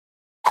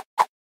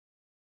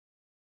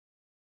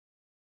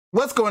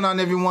What's going on,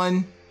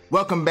 everyone?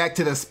 Welcome back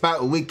to the spot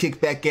where we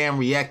kick back and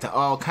react to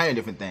all kind of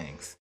different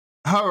things.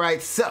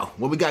 Alright, so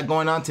what we got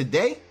going on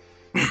today?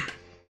 We're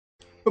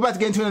about to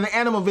get into another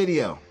animal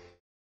video.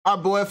 Our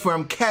boy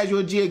from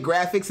Casual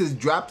Geographics has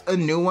dropped a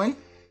new one.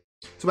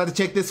 So about to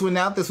check this one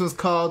out. This one's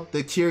called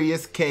The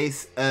Curious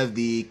Case of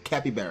the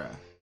Capybara.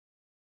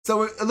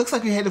 So it looks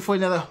like we're headed for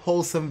another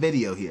wholesome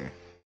video here,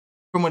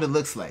 from what it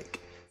looks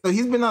like. So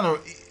he's been on a...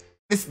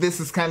 This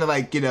is kind of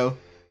like, you know,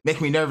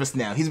 making me nervous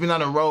now. He's been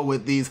on a roll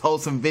with these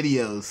wholesome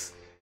videos.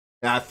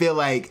 And I feel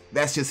like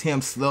that's just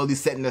him slowly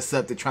setting us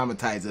up to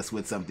traumatize us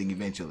with something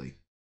eventually.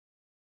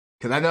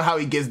 Because I know how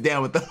he gets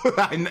down with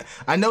the...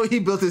 I know he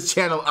built his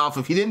channel off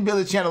of... He didn't build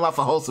his channel off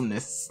of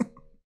wholesomeness.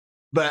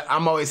 But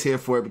I'm always here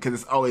for it because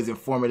it's always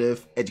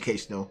informative,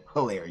 educational,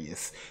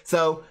 hilarious.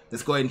 So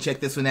let's go ahead and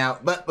check this one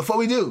out. But before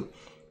we do,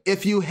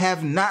 if you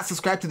have not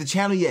subscribed to the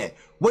channel yet,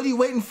 what are you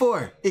waiting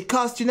for? It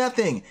costs you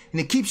nothing,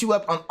 and it keeps you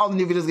up on all the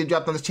new videos that get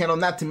dropped on this channel,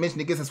 not to mention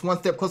it gets us one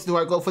step closer to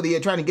our goal for the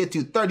year, trying to get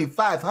to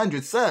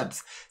 3,500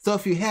 subs. So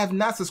if you have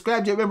not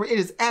subscribed yet, remember, it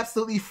is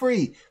absolutely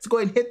free. So go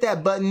ahead and hit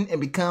that button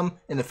and become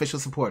an official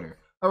supporter.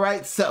 All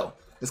right, so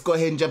let's go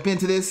ahead and jump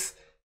into this.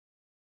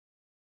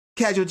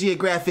 Casual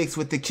Geographics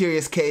with The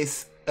Curious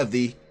Case of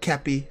the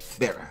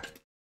Capybara.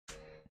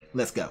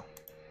 Let's go.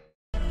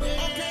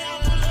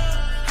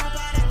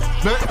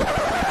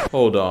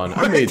 Hold on,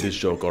 I made this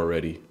joke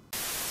already.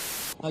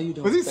 How you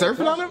doing? Was he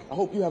surfing on him? I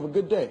hope you have a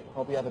good day. I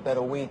hope you have a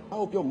better week. I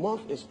hope your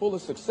month is full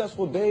of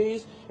successful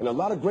days and a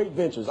lot of great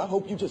ventures. I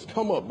hope you just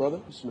come up, brother.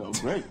 You smell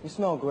great. You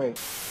smell great.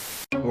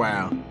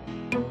 Wow.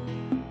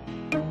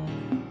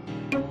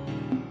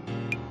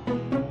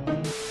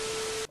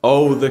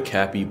 Oh, the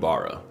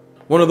capybara.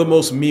 One of the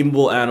most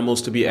memeable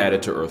animals to be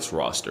added to Earth's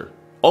roster.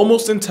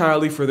 Almost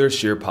entirely for their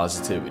sheer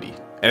positivity.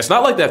 And it's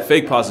not like that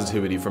fake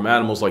positivity from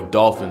animals like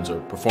dolphins or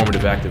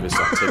performative activists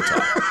on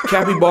TikTok.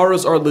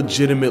 Capybaras are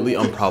legitimately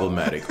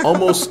unproblematic,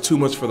 almost too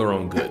much for their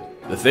own good.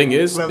 The thing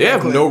is, they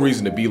have no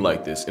reason to be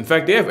like this. In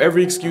fact, they have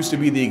every excuse to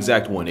be the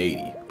exact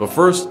 180. But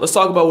first, let's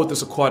talk about what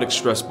this aquatic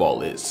stress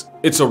ball is.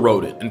 It's a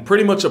rodent, and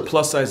pretty much a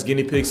plus-size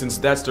guinea pig since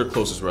that's their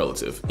closest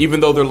relative,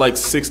 even though they're like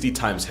 60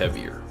 times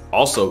heavier.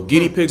 Also,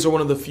 guinea pigs are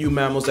one of the few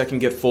mammals that can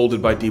get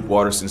folded by deep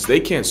water since they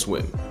can't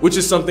swim, which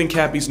is something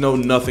cappies know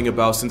nothing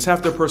about since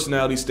half their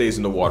personality stays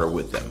in the water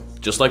with them.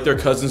 Just like their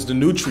cousins the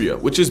nutria,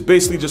 which is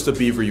basically just a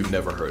beaver you've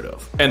never heard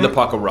of, and the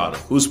pacarana,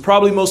 who's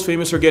probably most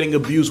famous for getting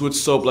abused with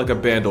soap like a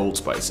banned Old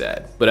Spice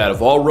ad. But out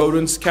of all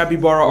rodents,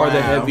 capybara are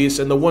the heaviest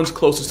and the ones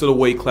closest to the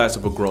weight class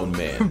of a grown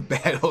man.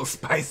 Bad Old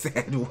Spice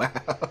ad, wow.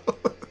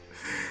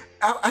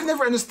 I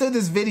never understood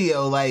this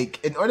video.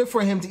 Like, in order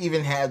for him to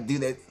even do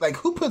that, like,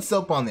 who put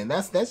soap on them?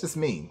 That's just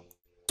mean.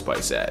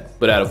 Spice ad.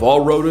 But out of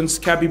all rodents,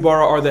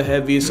 capybara are the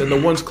heaviest and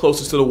the ones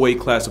closest to the weight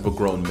class of a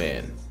grown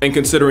man. And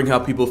considering how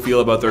people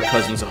feel about their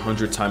cousins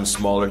 100 times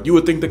smaller, you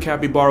would think the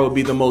capybara would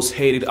be the most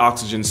hated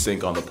oxygen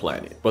sink on the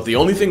planet. But the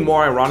only thing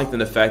more ironic than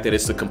the fact that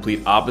it's the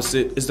complete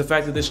opposite is the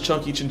fact that this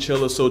chunky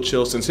chinchilla is so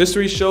chill, since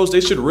history shows they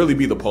should really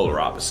be the polar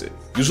opposite.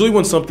 Usually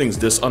when something's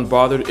this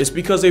unbothered, it's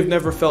because they've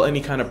never felt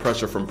any kind of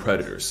pressure from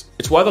predators.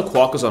 It's why the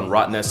quokkas on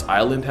Rottnest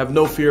Island have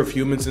no fear of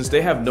humans since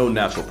they have no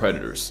natural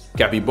predators.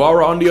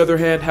 Capybara, on the other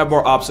hand, have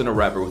more ops than a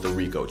rapper with a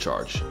RICO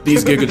charge.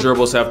 These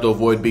gigagerbils have to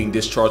avoid being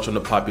discharged from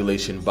the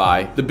population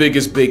by the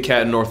biggest big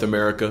cat in North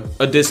America,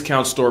 a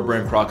discount store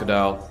brand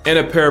crocodile, and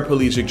a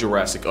paraplegic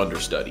Jurassic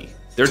understudy.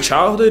 Their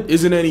childhood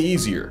isn't any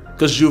easier,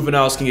 because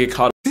juveniles can get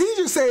caught. Did you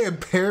just say a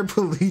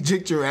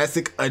paraplegic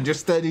Jurassic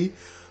understudy?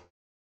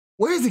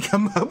 Where does he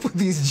come up with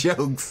these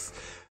jokes?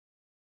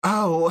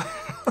 Oh.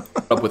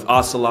 Up with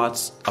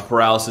ocelots, a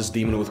paralysis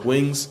demon with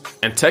wings,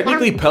 and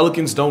technically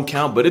pelicans don't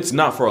count, but it's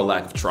not for a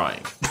lack of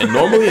trying. And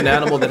normally an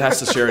animal that has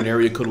to share an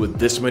area code with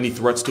this many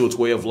threats to its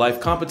way of life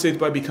compensates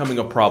by becoming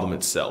a problem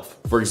itself.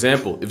 For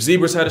example, if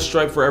zebras had a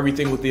stripe for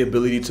everything with the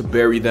ability to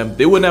bury them,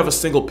 they wouldn't have a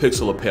single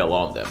pixel of pale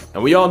on them.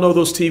 And we all know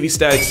those TV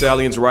static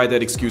stallions ride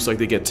that excuse like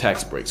they get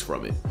tax breaks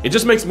from it. It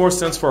just makes more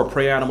sense for a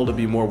prey animal to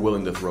be more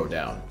willing to throw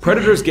down.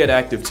 Predators get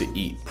active to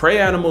eat. Prey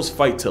animals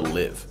fight to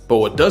live. But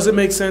what doesn't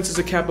make sense is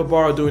a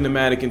capybara doing the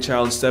mannequin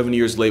challenge 7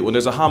 years late when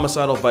there's a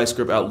homicidal vice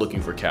grip out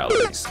looking for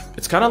calories.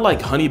 It's kind of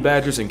like honey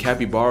badgers and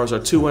capybaras are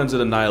two ends of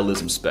the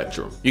nihilism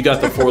spectrum. You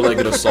got the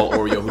four-legged assault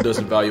Oreo who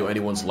doesn't value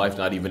anyone's life,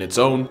 not even its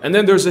own, and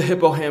then there's a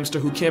hippo hamster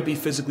who can't be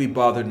physically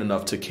bothered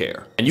enough to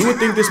care. And you would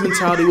think this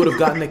mentality would have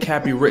gotten a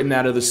cappy written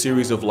out of the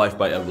series of Life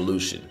by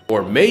Evolution.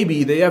 Or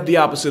maybe they have the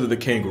opposite of the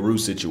kangaroo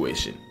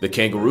situation. The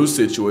kangaroo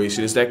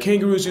situation is that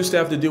kangaroos used to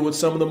have to deal with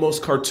some of the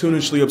most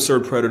cartoonishly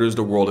absurd predators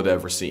the world had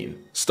ever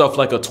seen. Stuff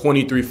like a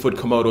 23-foot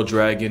Komodo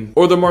dragon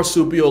or the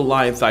marsupial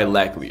lion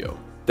Thylacleo.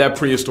 That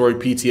prehistoric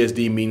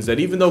PTSD means that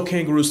even though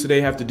kangaroos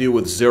today have to deal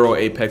with 0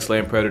 apex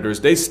land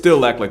predators, they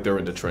still act like they're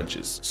in the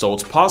trenches. So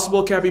it's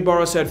possible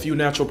capybaras had few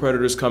natural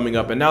predators coming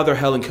up, and now they're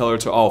Helen Keller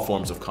to all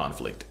forms of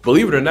conflict.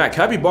 Believe it or not,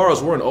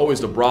 capybaras weren't always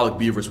the brolic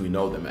beavers we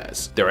know them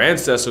as. Their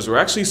ancestors were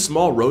actually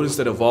small rodents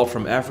that evolved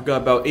from Africa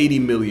about 80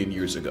 million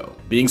years ago.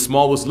 Being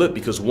small was lit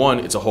because 1,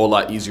 it's a whole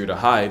lot easier to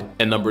hide,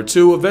 and number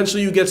 2,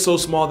 eventually you get so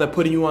small that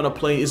putting you on a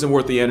plane isn't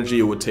worth the energy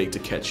it would take to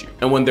catch you.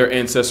 And when their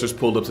ancestors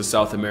pulled up to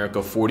South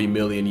America 40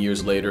 million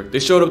years later, they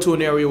showed up to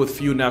an area with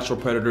few natural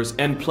predators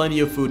and plenty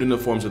of food in the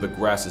forms of the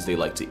grasses they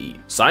like to eat.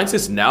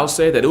 Scientists now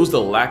say that it was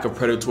the lack of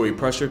predatory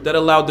pressure that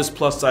allowed this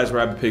plus-size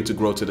rabbit pig to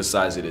grow to the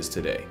size it is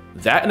today.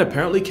 That, and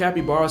apparently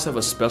capybaras have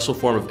a special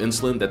form of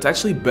insulin that's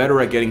actually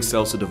better at getting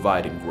cells to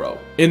divide and grow.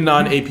 In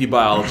non-AP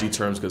biology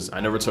terms, because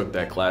I never took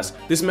that class,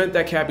 this meant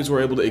that cappies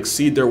were able to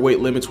exceed their weight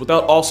limits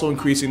without also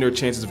increasing their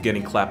chances of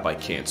getting clapped by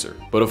cancer.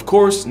 But of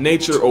course,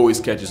 nature always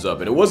catches up,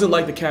 and it wasn't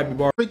like the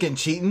capybara Freaking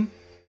cheating.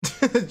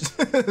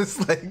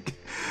 It's like,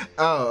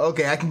 oh,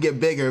 okay, I can get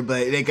bigger,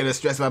 but it ain't gonna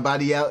stress my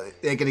body out.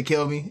 It ain't gonna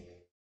kill me.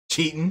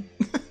 Cheating.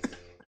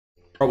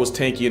 was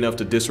tanky enough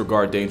to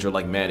disregard danger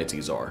like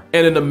manatees are.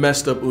 And in the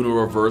messed up Uno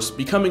reverse,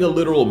 becoming a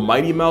literal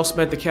Mighty Mouse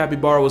meant the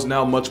capybara was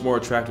now much more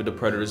attractive to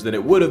predators than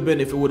it would have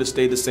been if it would have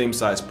stayed the same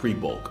size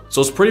pre-bulk.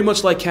 So it's pretty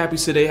much like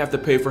cappies today have to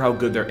pay for how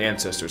good their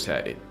ancestors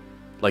had it.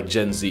 Like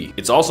Gen Z.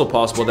 It's also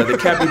possible that the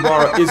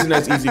capybara isn't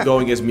as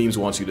easygoing as memes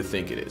wants you to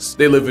think it is.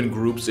 They live in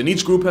groups, and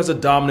each group has a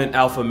dominant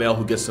alpha male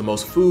who gets the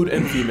most food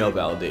and female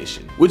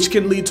validation, which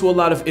can lead to a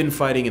lot of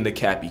infighting in the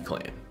Cappy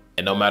clan.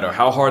 And no matter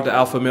how hard the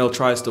alpha male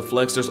tries to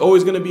flex, there's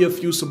always going to be a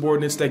few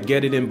subordinates that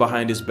get it in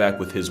behind his back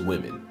with his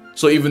women.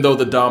 So even though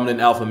the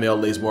dominant alpha male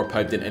lays more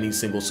pipe than any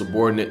single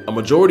subordinate, a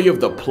majority of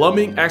the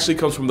plumbing actually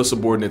comes from the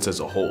subordinates as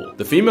a whole.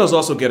 The females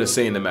also get a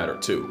say in the matter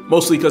too,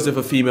 mostly because if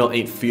a female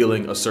ain't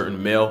feeling a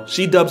certain male,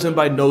 she dubs him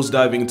by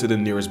nosediving into the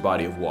nearest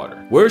body of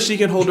water, where she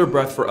can hold her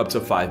breath for up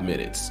to 5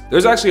 minutes.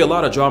 There's actually a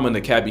lot of drama in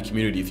the Cappy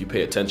community if you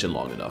pay attention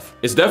long enough.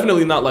 It's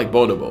definitely not like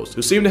bonobos,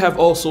 who seem to have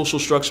all social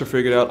structure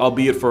figured out,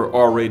 albeit for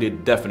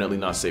R-rated, definitely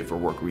not safe for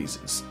work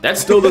reasons. That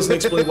still doesn't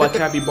explain why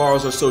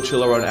capybaras are so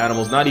chill around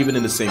animals not even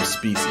in the same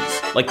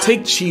species. Like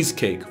take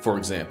Cheesecake, for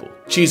example.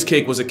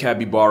 Cheesecake was a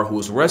capybara who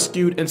was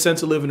rescued and sent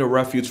to live in a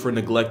refuge for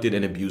neglected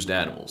and abused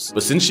animals.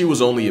 But since she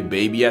was only a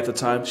baby at the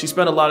time, she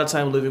spent a lot of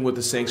time living with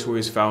the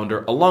sanctuary's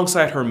founder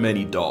alongside her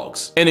many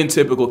dogs. And in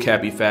typical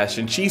Cappy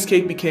fashion,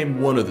 Cheesecake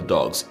became one of the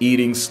dogs,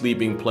 eating,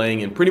 sleeping,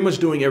 playing, and pretty much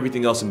doing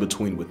everything else in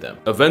between with them.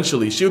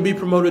 Eventually, she would be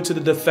promoted to the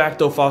de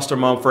facto foster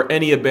mom for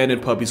any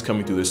abandoned puppies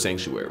coming through the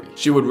sanctuary.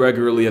 She would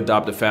regularly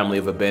adopt a family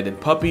of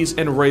abandoned puppies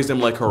and raise them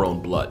like her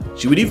own blood.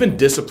 She would even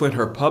discipline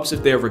her pups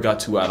if they ever got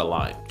too out of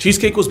line.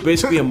 Cheesecake was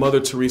basically a Mother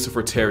Teresa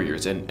for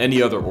terriers and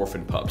any other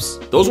orphan pups.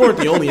 Those weren't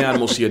the only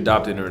animals she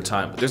adopted in her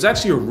time, but there's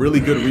actually a really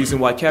good reason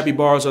why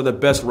capybaras are the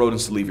best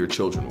rodents to leave your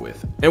children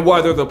with, and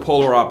why they're the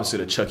polar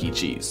opposite of Chuck E.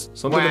 Cheese.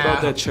 Something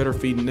about that cheddar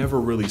feed never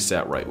really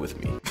sat right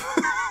with me.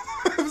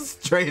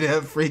 Straight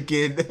up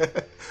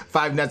freaking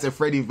Five Nights at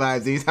Freddy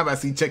vibes anytime I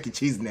see Chuck E.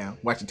 Cheese now,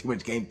 watching too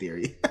much Game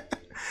Theory.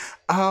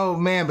 Oh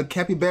man, but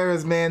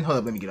capybaras, man, hold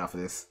up, let me get off of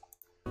this.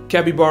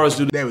 Capybaras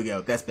do. There we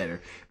go, that's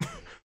better.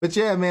 But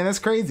yeah, man, that's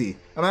crazy.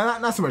 I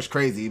mean, not so much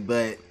crazy,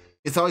 but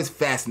it's always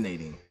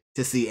fascinating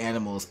to see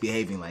animals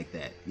behaving like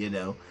that, you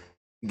know?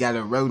 You got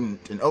a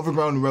rodent, an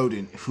overgrown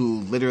rodent who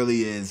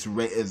literally is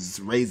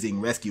raising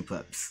rescue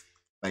pups.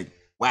 Like,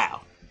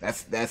 wow,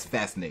 that's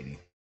fascinating.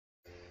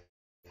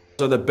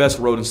 Are the best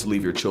rodents to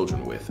leave your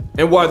children with,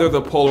 and why they're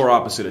the polar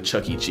opposite of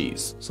Chuck E.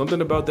 Cheese. Something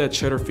about that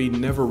cheddar feed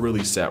never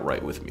really sat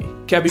right with me.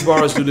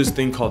 Capybaras do this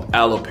thing called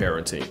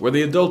alloparenting, where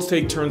the adults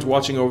take turns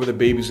watching over the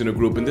babies in a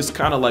group in this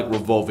kind of like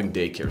revolving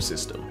daycare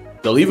system.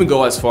 They'll even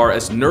go as far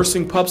as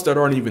nursing pups that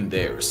aren't even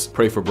theirs.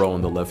 Pray for bro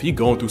on the left, he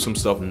going through some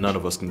stuff none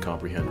of us can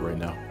comprehend right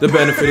now. The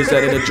benefit is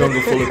that in a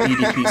jungle full of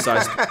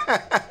EDP-sized...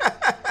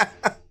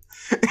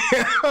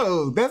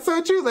 Yo, that's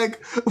so true.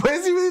 Like, what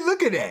is he really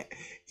looking at?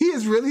 He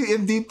is really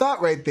in deep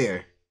thought right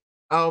there.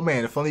 Oh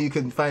man, if only you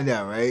couldn't find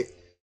out, right?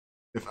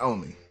 If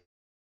only.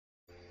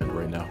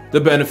 Right now.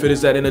 The benefit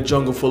is that in a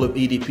jungle full of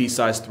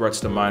EDP-sized threats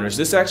to minors,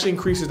 this actually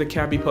increases the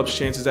Cappy pup's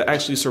chances at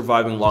actually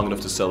surviving long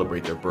enough to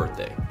celebrate their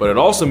birthday. But it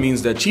also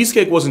means that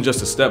Cheesecake wasn't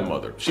just a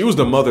stepmother, she was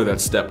the mother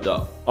that stepped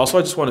up. Also,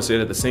 I just want to say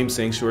that the same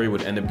sanctuary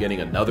would end up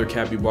getting another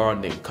capybara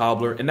named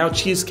Cobbler, and now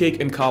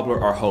Cheesecake and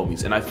Cobbler are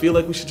homies, and I feel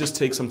like we should just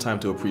take some time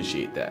to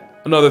appreciate that.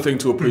 Another thing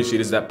to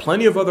appreciate is that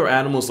plenty of other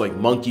animals like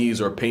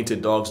monkeys or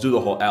painted dogs do the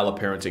whole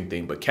alloparenting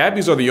thing, but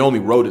cappies are the only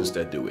rodents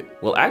that do it.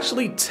 Well,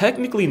 actually,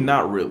 technically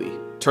not really.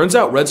 Turns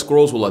out red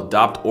squirrels will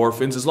adopt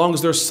orphans as long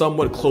as they're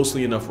somewhat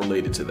closely enough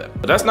related to them.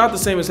 But that's not the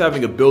same as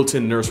having a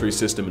built-in nursery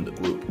system in the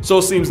group. So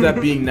it seems that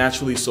being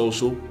naturally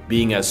social,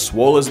 being as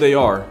swole as they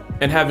are,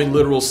 and having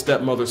literal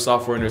stepmother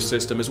software in their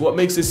system is what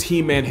makes this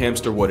He-Man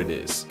hamster what it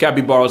is.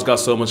 Capybaras got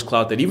so much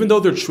clout that even though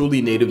they're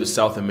truly native to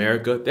South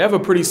America, they have a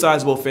pretty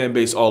sizable fan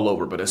base all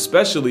over, but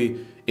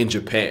especially in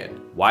Japan.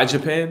 Why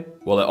Japan?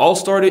 Well, it all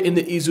started in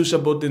the Izu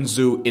Shaboten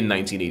Zoo in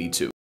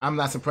 1982. I'm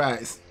not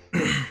surprised.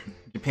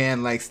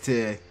 Japan likes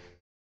to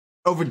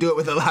overdo it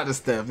with a lot of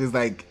stuff. It's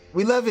like,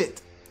 we love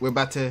it. We're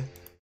about to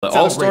It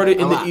all started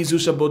in the Izu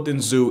Shaboten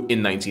Zoo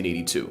in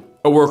 1982.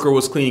 A worker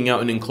was cleaning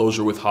out an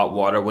enclosure with hot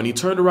water when he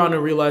turned around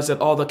and realized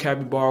that all the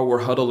capybara were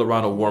huddled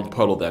around a warm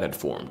puddle that had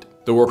formed.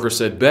 The worker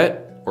said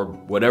bet, or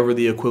whatever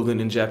the equivalent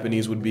in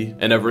Japanese would be.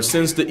 And ever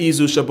since, the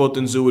Izu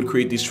Shaboten Zoo would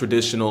create these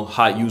traditional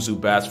hot yuzu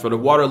baths for the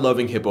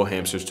water-loving hippo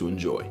hamsters to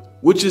enjoy.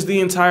 Which is the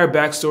entire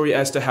backstory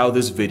as to how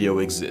this video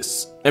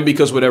exists. And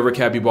because whatever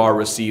capybara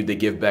received they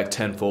give back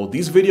tenfold,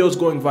 these videos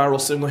going viral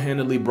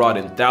single-handedly brought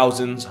in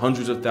thousands,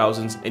 hundreds of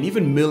thousands, and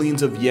even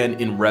millions of yen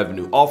in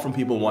revenue, all from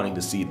people wanting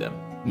to see them.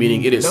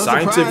 Meaning it is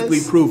scientifically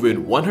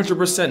proven,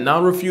 100%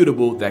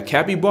 non-refutable, that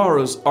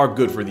capybaras are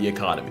good for the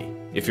economy.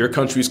 If your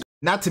country's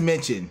Not to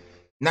mention,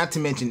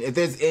 if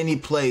there's any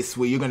place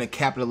where you're gonna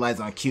capitalize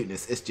on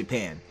cuteness, it's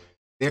Japan.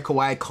 Their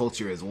kawaii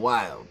culture is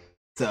wild.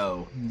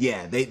 So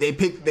yeah, they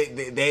picked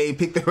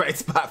the right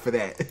spot for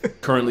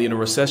that. currently in a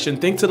recession,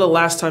 think to the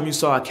last time you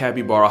saw a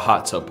capybara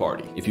hot tub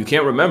party. If you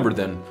can't remember,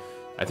 then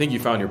I think you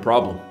found your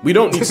problem. We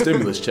don't need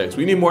stimulus checks,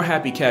 we need more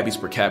happy cabbies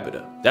per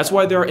capita. That's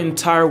why there are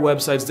entire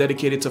websites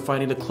dedicated to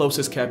finding the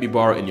closest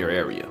capybara in your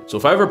area. So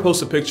if I ever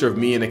post a picture of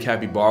me and a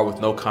capybara with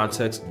no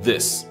context,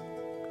 this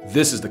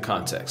is the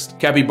context.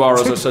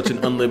 Capybaras are such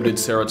an unlimited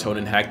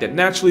serotonin hack that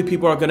naturally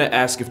people are gonna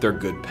ask if they're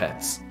good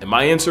pets. And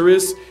my answer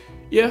is,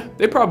 yeah,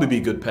 they'd probably be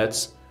good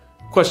pets.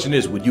 Question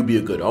is, would you be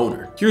a good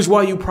owner? Here's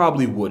why you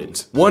probably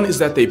wouldn't. One is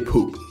that they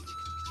poop.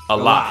 A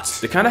lot.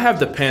 They kind of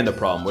have the panda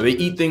problem, where they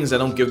eat things that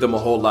don't give them a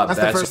whole lot back.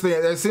 That's the first thing,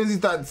 as soon as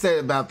you said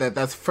about that,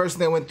 that's the first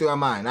thing that went through my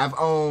mind. I've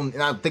owned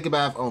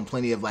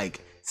plenty of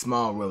like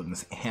small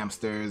rodents,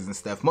 hamsters and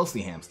stuff,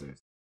 mostly hamsters.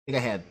 I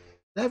think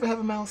did I ever have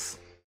a mouse?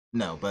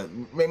 No, but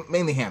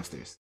mainly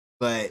hamsters.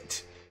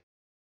 But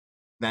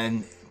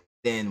then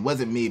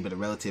wasn't me, but a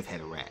relative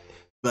had a rat.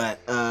 But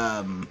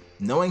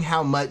knowing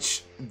how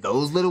much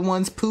those little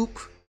ones poop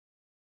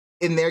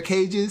in their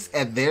cages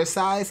at their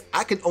size,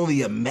 I could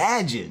only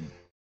imagine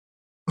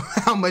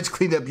how much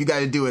cleanup you got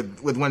to do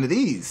with one of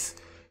these.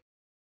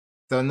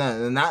 So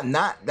no,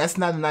 that's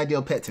not an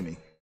ideal pet to me.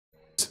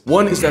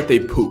 One is that they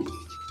poop.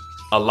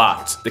 A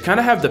lot. They kind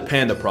of have the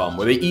panda problem,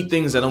 where they eat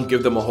things that don't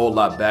give them a whole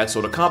lot back,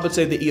 so to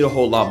compensate they eat a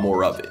whole lot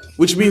more of it.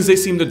 Which means they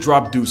seem to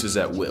drop deuces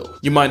at will.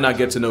 You might not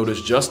get to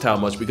notice just how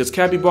much, because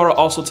capybara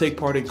also take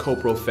part in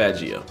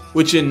coprophagia,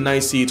 which in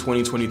NICE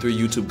 2023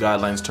 YouTube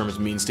guidelines terms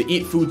means to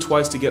eat food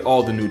twice to get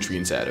all the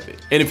nutrients out of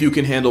it. And if you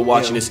can handle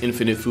watching this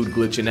infinite food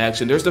glitch in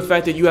action, there's the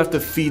fact that you have to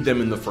feed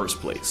them in the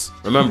first place.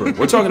 Remember,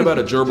 we're talking about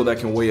a gerbil that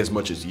can weigh as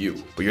much as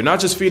you. But you're not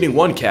just feeding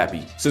one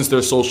cappy. Since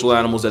they're social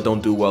animals that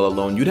don't do well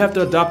alone, you'd have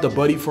to adopt a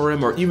buddy for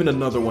him, or even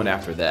another one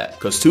after that.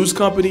 Cause two's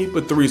company,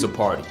 but three's a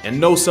party. And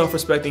no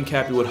self-respecting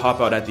cappy would hop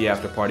out at the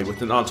after party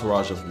with an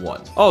entourage of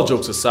one. All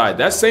jokes aside,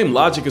 that same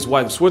logic is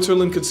why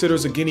Switzerland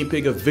considers a guinea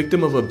pig a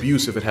victim of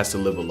abuse if it has to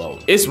live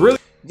alone. It's really—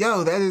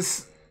 Yo, that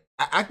is,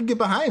 I can get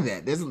behind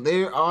that.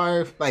 There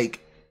are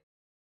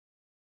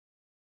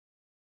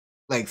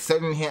like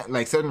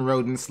certain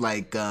rodents,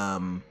 like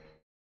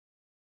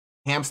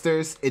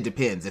hamsters. It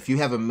depends. If you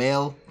have a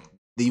male,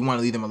 you want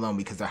to leave them alone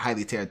because they're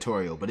highly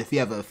territorial. But if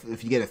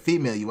you get a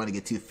female, you want to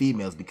get two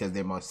females because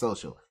they're more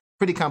social.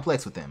 Pretty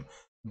complex with them.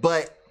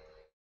 But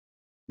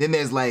then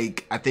there's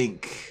like, I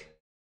think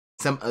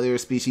some other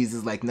species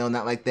is like, no,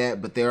 not like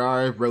that. But there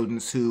are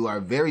rodents who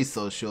are very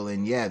social,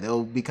 and yeah,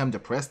 they'll become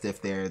depressed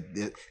if they'll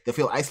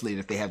feel isolated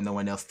if they have no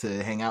one else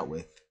to hang out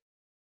with.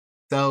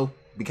 So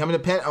becoming a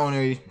pet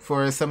owner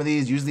for some of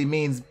these usually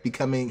means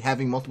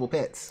having multiple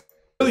pets.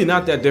 Really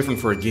not that different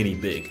for a guinea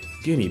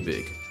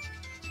pig.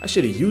 I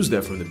should have used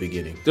that from the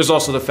beginning. There's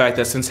also the fact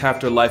that since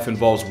half their life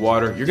involves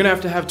water, you're gonna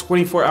have to have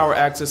 24-hour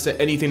access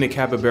to anything the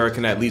capybara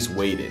can at least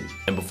wade in.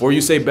 And before you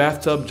say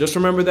bathtub, just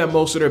remember that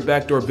most of their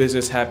backdoor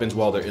business happens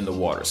while they're in the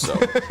water, so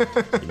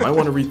you might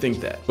want to rethink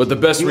that. But the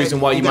best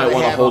reason why you might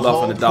want to hold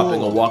off on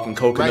adopting a walking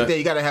coconut— Right there,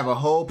 you gotta have a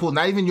whole pool,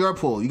 not even your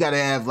pool. You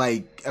gotta have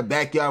like a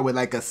backyard with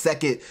like a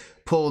second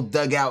pool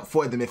dug out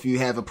for them if you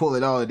have a pool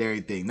at all and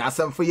everything. Not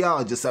something for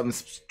y'all, just something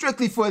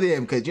strictly for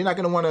them, because you're not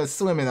gonna want to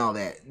swim and all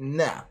that.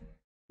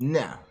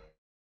 No.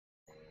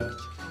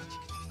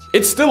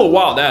 It's still a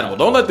wild animal,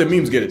 don't let the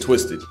memes get it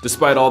twisted.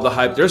 Despite all the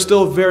hype, they're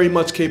still very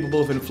much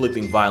capable of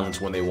inflicting violence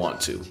when they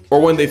want to,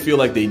 or when they feel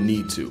like they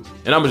need to.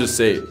 And I'ma just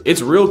say it,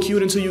 it's real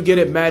cute until you get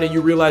it mad and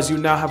you realize you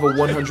now have a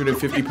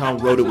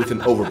 150-pound rodent with an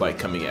overbite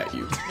coming at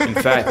you. In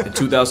fact, in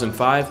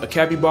 2005, a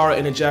capybara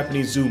in a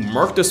Japanese zoo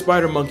murked a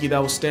spider monkey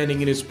that was standing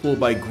in its pool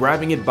by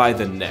grabbing it by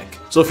the neck.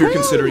 So if you're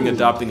considering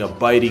adopting a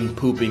biting,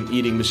 pooping,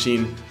 eating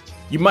machine,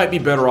 you might be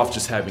better off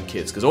just having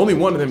kids, because only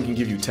one of them can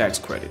give you tax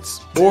credits.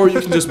 Or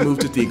you can just move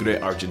to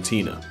Tigre,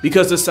 Argentina,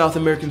 because the South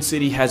American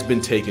city has been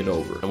taken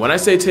over. And when I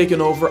say taken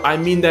over, I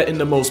mean that in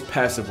the most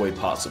passive way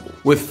possible.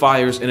 With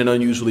fires and an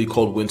unusually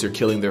cold winter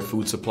killing their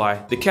food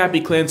supply, the Cappy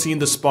clan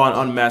seemed to spawn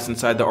en masse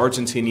inside the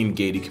Argentinian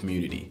gated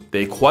community.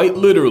 They quite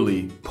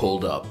literally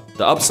pulled up.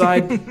 The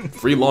upside?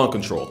 Free lawn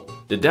control.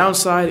 The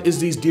downside is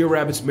these deer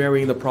rabbits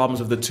marrying the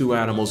problems of the two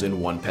animals in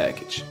one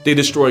package. They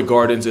destroy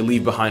gardens and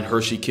leave behind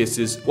Hershey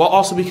kisses, while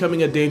also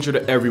becoming a danger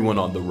to everyone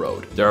on the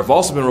road. There have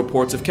also been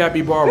reports of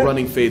capybara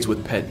running fades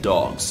with pet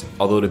dogs,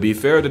 although to be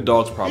fair, the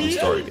dogs probably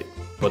started it.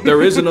 But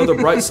there is another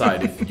bright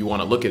side if you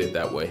want to look at it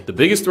that way. The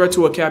biggest threat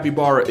to a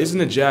capybara isn't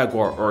a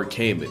jaguar or a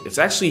caiman. It's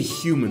actually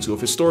humans who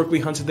have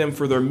historically hunted them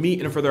for their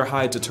meat and for their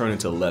hide to turn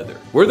into leather.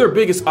 We're their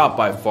biggest op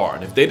by far,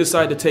 and if they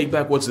decide to take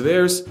back what's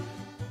theirs,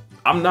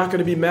 I'm not going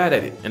to be mad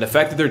at it. And the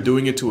fact that they're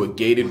doing it to a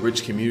gated,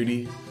 rich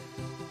community,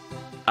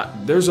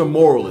 there's a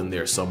moral in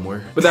there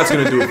somewhere. But that's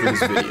going to do it for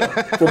this video.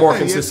 For more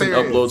consistent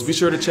uploads, be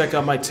sure to check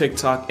out my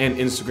TikTok and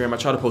Instagram. I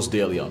try to post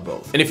daily on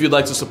both. And if you'd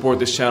like to support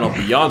this channel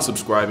beyond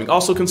subscribing,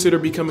 also consider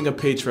becoming a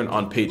patron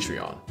on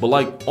Patreon. But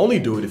like, only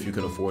do it if you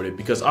can afford it,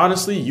 because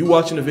honestly, you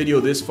watching a video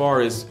this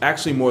far is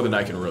actually more than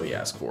I can really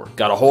ask for.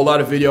 Got a whole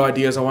lot of video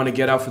ideas I want to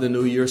get out for the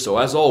new year, so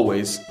as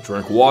always,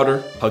 drink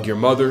water, hug your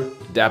mother,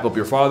 dap up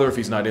your father if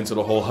he's not into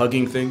the whole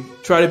hugging thing.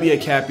 Try to be a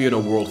cappy in a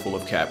world full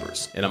of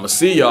cappers. And I'ma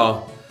see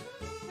y'all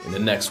in the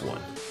next one.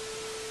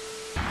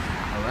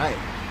 All right.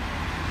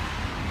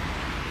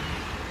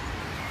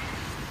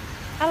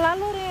 Olha lá,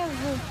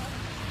 Lorenzo.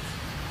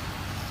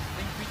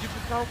 Tem que pedir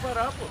pro carro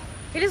parar, pô.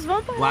 Eles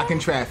vão parar. Blocking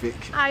traffic.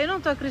 Ah, eu não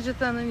tô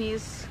acreditando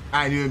nisso.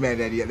 I knew it mad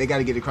that yet. They got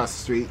to get across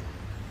the street.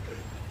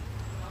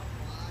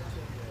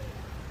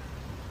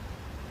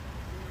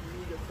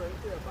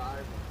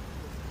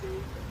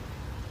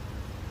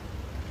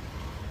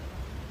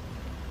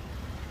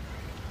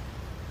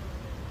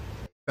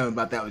 Something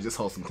about that was just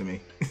wholesome to me.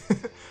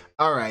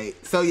 All right,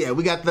 so yeah,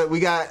 we got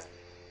the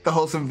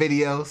wholesome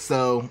video.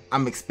 So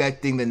I'm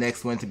expecting the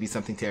next one to be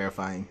something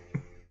terrifying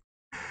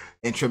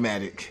and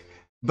traumatic.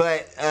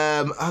 But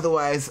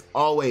otherwise,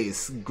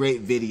 always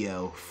great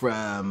video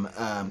from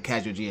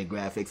Casual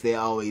Geographics.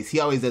 He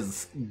always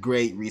does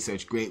great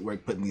research, great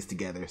work putting these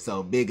together.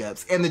 So big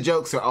ups, and the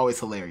jokes are always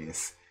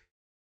hilarious,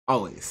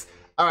 always.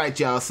 All right,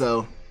 y'all.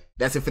 So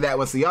that's it for that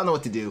one. So y'all know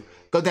what to do.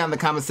 Go down in the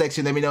comment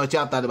section. Let me know what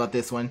y'all thought about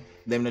this one.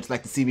 Let me know what you'd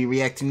like to see me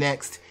react to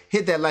next.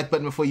 Hit that like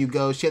button before you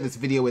go. Share this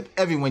video with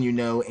everyone you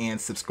know. And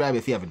subscribe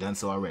if you haven't done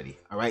so already.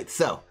 All right.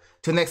 So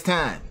till next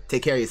time,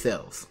 take care of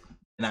yourselves.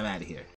 And I'm out of here.